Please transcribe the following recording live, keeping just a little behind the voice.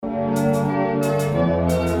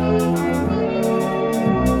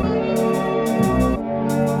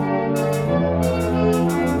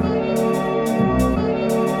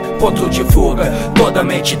Ponto de fuga, toda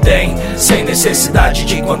mente tem, sem necessidade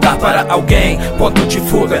de contar para alguém. Ponto de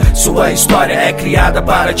fuga, sua história é criada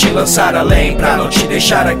para te lançar além, pra não te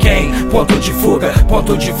deixar aquém. Ponto de fuga,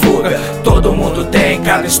 todo mundo tem,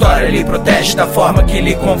 cada história lhe protege da forma que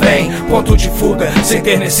lhe convém. Ponto de fuga, sem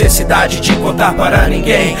ter necessidade de contar para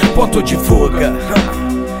ninguém. Ponto de fuga.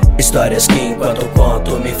 Histórias que enquanto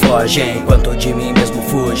conto me fogem, enquanto de mim mesmo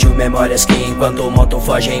fujo. Memórias que enquanto monto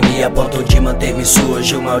fogem, me a ponto de manter-me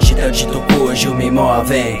sujo. Maldito é o dito cujo me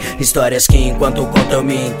movem. Histórias que enquanto conto eu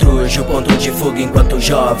me intrujo. Ponto de fuga enquanto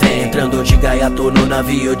jovem, entrando de gaiato no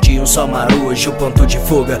navio de um só marujo. Ponto de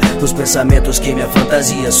fuga, os pensamentos que minha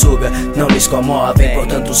fantasia suga não lhes comovem,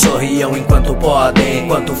 portanto sorriam enquanto podem,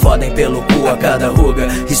 enquanto fodem pelo cu a cada ruga.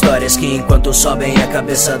 Histórias que enquanto sobem a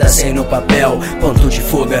cabeça descem no papel. Ponto de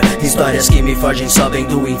fuga, histórias que me fogem sobem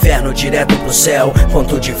do inferno direto pro céu.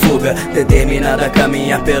 Ponto de fuga, determinada a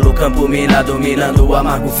caminhar pelo campo minado, minando o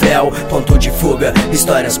amargo fel. Ponto de fuga,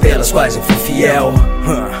 histórias pelas quais eu fui fiel.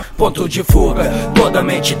 Ponto de fuga, toda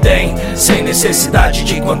mente tem, sem necessidade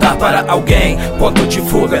de contar para alguém. Ponto de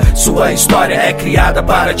fuga, sua história é criada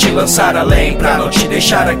para te lançar além, pra não te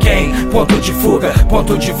deixar aquém. Ponto de fuga,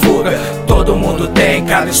 todo mundo tem,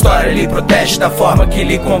 cada história lhe protege da forma que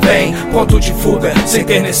lhe convém. Ponto de fuga, sem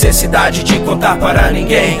ter necessidade de contar para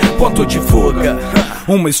ninguém. Ponto de fuga.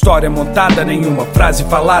 Uma história montada, nenhuma frase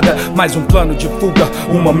falada, mas um plano de fuga,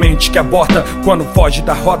 uma mente que aborta quando foge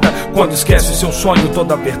da rota, quando esquece seu sonho,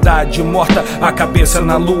 toda a verdade morta. A cabeça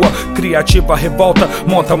na lua, criativa revolta,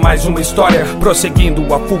 monta mais uma história,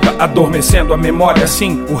 prosseguindo a fuga, adormecendo a memória.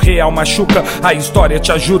 Sim, o real machuca, a história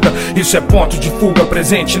te ajuda, isso é ponto de fuga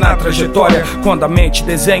presente na trajetória. Quando a mente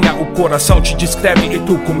desenha, o coração te descreve e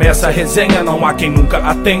tu começa a resenha. Não há quem nunca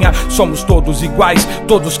a tenha, somos todos iguais,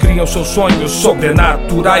 todos criam seus sonhos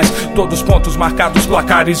sobrenaturais, todos pontos marcados,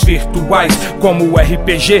 placares virtuais. Como o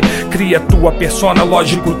RPG, cria tua persona,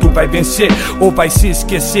 lógico tu vai vencer, ou vai se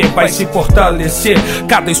esquecer, vai se fortalecer.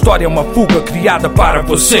 Cada história é uma fuga criada para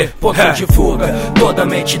você. Ponto de fuga, toda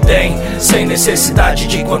mente tem, sem necessidade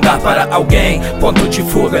de contar para alguém. Ponto de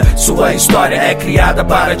fuga, sua história é criada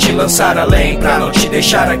para te lançar além, pra não te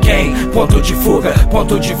deixar aquém. Ponto de fuga,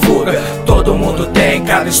 todo mundo tem,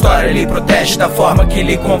 cada história lhe protege da forma que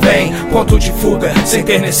lhe convém. Ponto de fuga, sem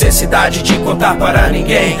ter necessidade de contar para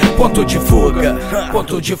ninguém. Ponto de fuga,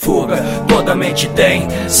 toda mente tem,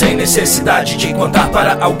 sem necessidade de contar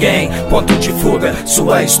para alguém. Ponto de fuga,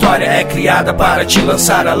 sua história é criada para te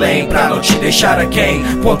lançar além, pra não te deixar aquém.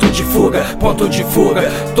 Ponto de fuga,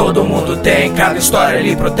 todo mundo tem, cada história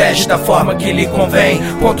lhe protege da forma que lhe convém.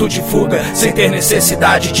 Ponto de fuga, sem ter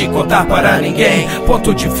necessidade de contar para ninguém.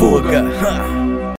 Ponto de fuga.